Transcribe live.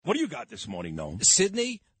What do you got this morning, Noam?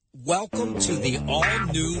 Sydney, welcome to the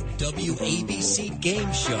all-new WABC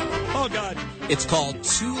game show. Oh, God. It's called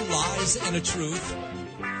Two Lies and a Truth.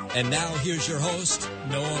 And now here's your host,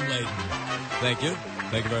 Noam Laden. Thank you.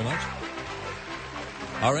 Thank you very much.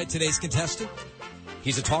 All right, today's contestant.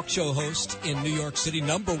 He's a talk show host in New York City,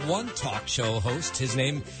 #1 talk show host. His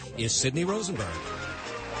name is Sidney Rosenberg.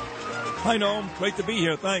 Hi, Noam. Great to be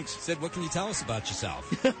here. Thanks. Sid, what can you tell us about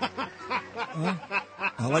yourself?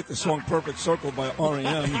 I like the song Perfect Circle by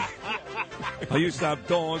R.E.M. I used to have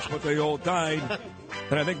dogs, but they all died.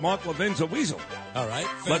 And I think Mark Levin's a weasel. All right.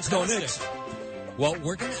 Let's go, fantastic. Knicks. Well,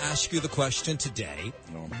 we're going to ask you the question today.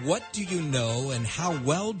 What do you know and how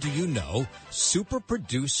well do you know super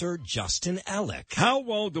producer Justin Ellick? How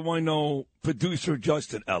well do I know producer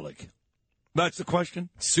Justin Ellick? That's the question?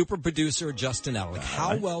 Super producer Justin Ellick.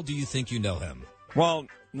 How well do you think you know him? Well,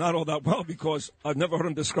 not all that well because I've never heard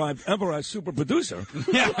him described ever as super producer.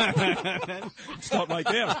 Start right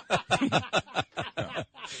there.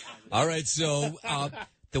 All right, so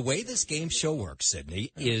the way this game show works,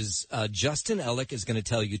 Sydney, is Justin Ellick is going to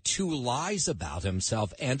tell you two lies about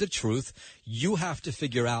himself and a truth. You have to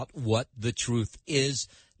figure out what the truth is.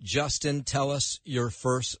 Justin, tell us your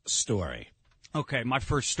first story. Okay, my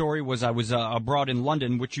first story was I was abroad in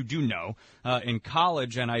London, which you do know, in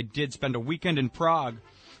college, and I did spend a weekend in Prague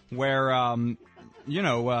where,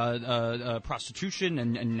 prostitution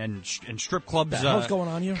and strip clubs going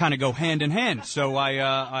on here? kind of go hand in hand. So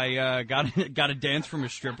I got a dance from a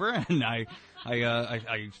stripper, and I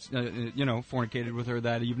fornicated with her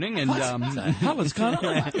that evening, and How is going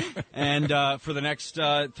on? and for the next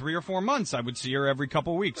 3 or 4 months, I would see her every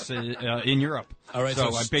couple weeks in Europe. All right,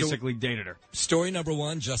 so so I basically dated her. Story number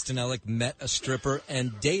 1, Justin Ellick met a stripper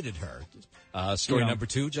and dated her. Story number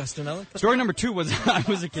 2, Justin Ellick? Story number 2 was I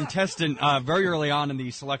was a contestant very early on in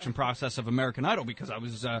the selection process of American Idol because I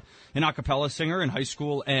was an a cappella singer in high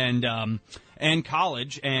school and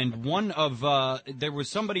college. And one of there was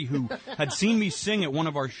somebody who had seen me sing at one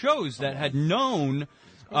of our shows that had known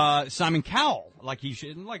Simon Cowell, like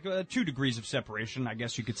 2 degrees of separation, I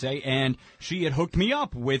guess you could say, and she had hooked me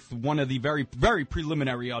up with one of the very, very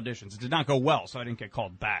preliminary auditions. It did not go well, so I didn't get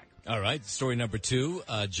called back. All right. Story number 2,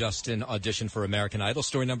 Justin auditioned for American Idol.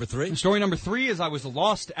 Story number 3? Story number 3 is I was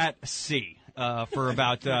lost at sea. For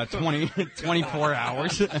about 24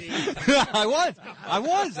 hours. I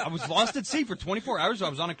was lost at sea for 24 hours. I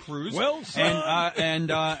was on a cruise. Well,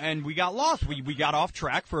 and we got lost. We got off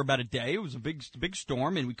track for about a day. It was a big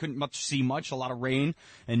storm, and we couldn't see much. A lot of rain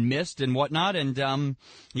and mist and whatnot. And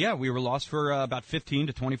we were lost for about 15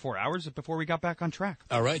 to 24 hours before we got back on track.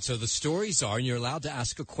 All right. So the stories are, and you're allowed to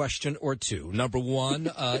ask a question or two. Number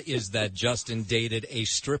 1 is that Justin dated a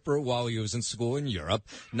stripper while he was in school in Europe.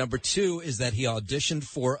 Number 2 is that he auditioned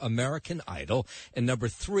for American Idol. And number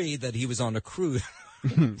 3, that he was on a cruise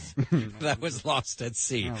that was lost at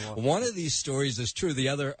sea. One of these stories is true. The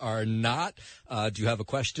other are not. Do you have a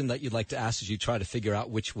question that you'd like to ask as you try to figure out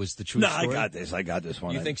which was the true story? I got this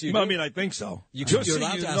one. You think so? I mean, I think so. You're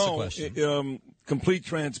allowed to ask a question. Complete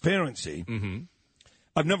transparency. Mm-hmm.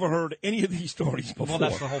 I've never heard any of these stories before. Well,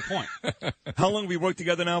 that's the whole point. How long have we worked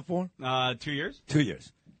together now for? 2 years. 2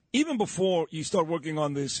 years. Even before you start working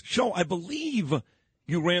on this show, I believe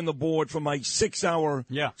you ran the board for my 6-hour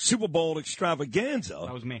Super Bowl extravaganza.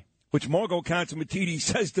 That was me. Which Margot Katz-Matidi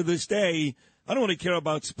says to this day, I don't really care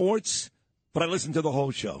about sports, but I listen to the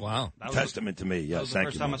whole show. Wow. Testament to me. Yes, that was the thank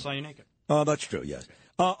first you. time I saw you naked. That's true, yes.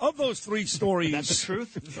 Of those 3 stories... That's the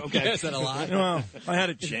truth? Okay. Is that a lie? Well, I had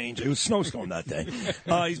to change. It was snowstorm that day.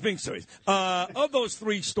 He's being serious. Of those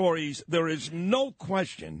 3 stories, there is no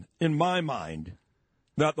question in my mind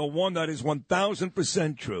that the one that is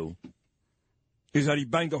 1,000% true is that he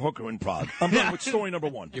banged a hooker in Prague. I'm done with story number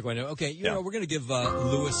 1. You're going to, okay, you know, we're going to give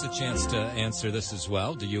Lewis a chance to answer this as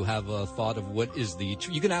well. Do you have a thought of what is the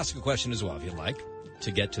truth? You can ask a question as well if you'd like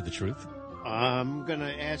to get to the truth. I'm going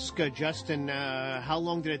to ask Justin, how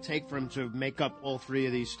long did it take for him to make up all 3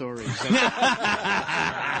 of these stories?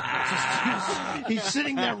 He's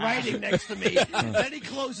sitting there writing next to me. Then he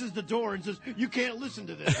closes the door and says, you can't listen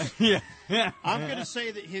to this. Yeah. I'm going to say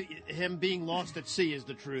that him being lost at sea is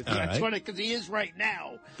the truth. All That's right. because he is right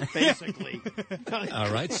now, basically.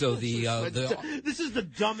 All right, so This is the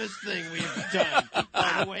dumbest thing we've done,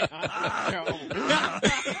 by the way.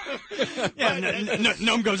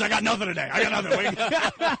 Noam goes, I got nothing today. I got nothing.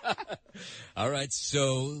 All right,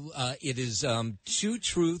 so it is two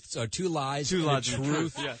truths or two lies. Two lies and and a a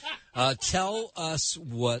truth. truth, Tell us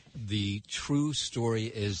what the true story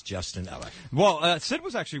is, Justin Ellick. Well, Sid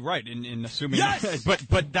was actually right in assuming, Yes!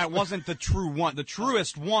 but that wasn't the true one. The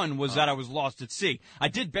truest one was that I was lost at sea. I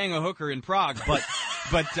did bang a hooker in Prague, but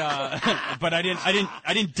I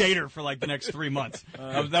didn't date her for like the next 3 months.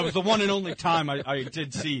 That was the one and only time I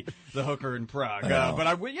did see the hooker in Prague.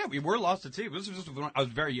 We were lost at sea. This was just when I was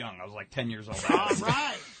very young. I was like 10 years old. All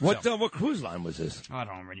right. What cruise line was this? I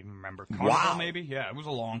don't really remember. Carnival, Wow. maybe? Yeah, it was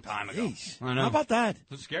a long time ago. Jeez. I know. How about that? It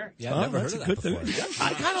was scary. Yeah, I've never heard that's of a that good before. thing.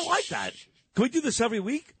 I kind of like that. Can we do this every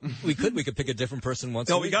week? We could pick a different person once.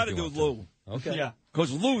 No, a we week got if to you do want Lou. Okay. Yeah.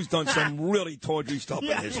 Because Lou's done some really tawdry stuff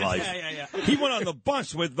in his life. Yeah. He went on the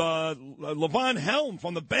bus with Levon Helm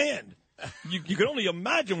from the band. You can only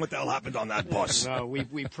imagine what the hell happened on that bus. No,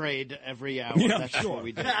 we prayed every hour. Yeah, That's sure. what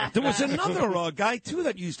we did. There was another guy, too,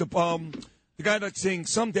 that used to, the guy that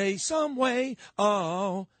sings Someday, Someway,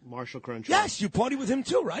 oh. Marshall Crenshaw. Yes, you party with him,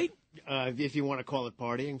 too, right? If you want to call it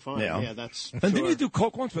partying, fine. Yeah. Yeah, that's. And sure. didn't you do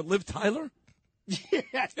Coke once with Liv Tyler?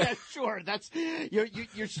 Yeah, sure. That's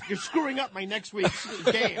you're screwing up my next week's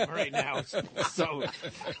game right now. So,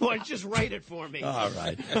 why don't you just write it for me? All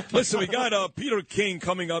right. Listen, we got Peter King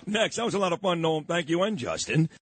coming up next. That was a lot of fun, Noam. Thank you, and Justin.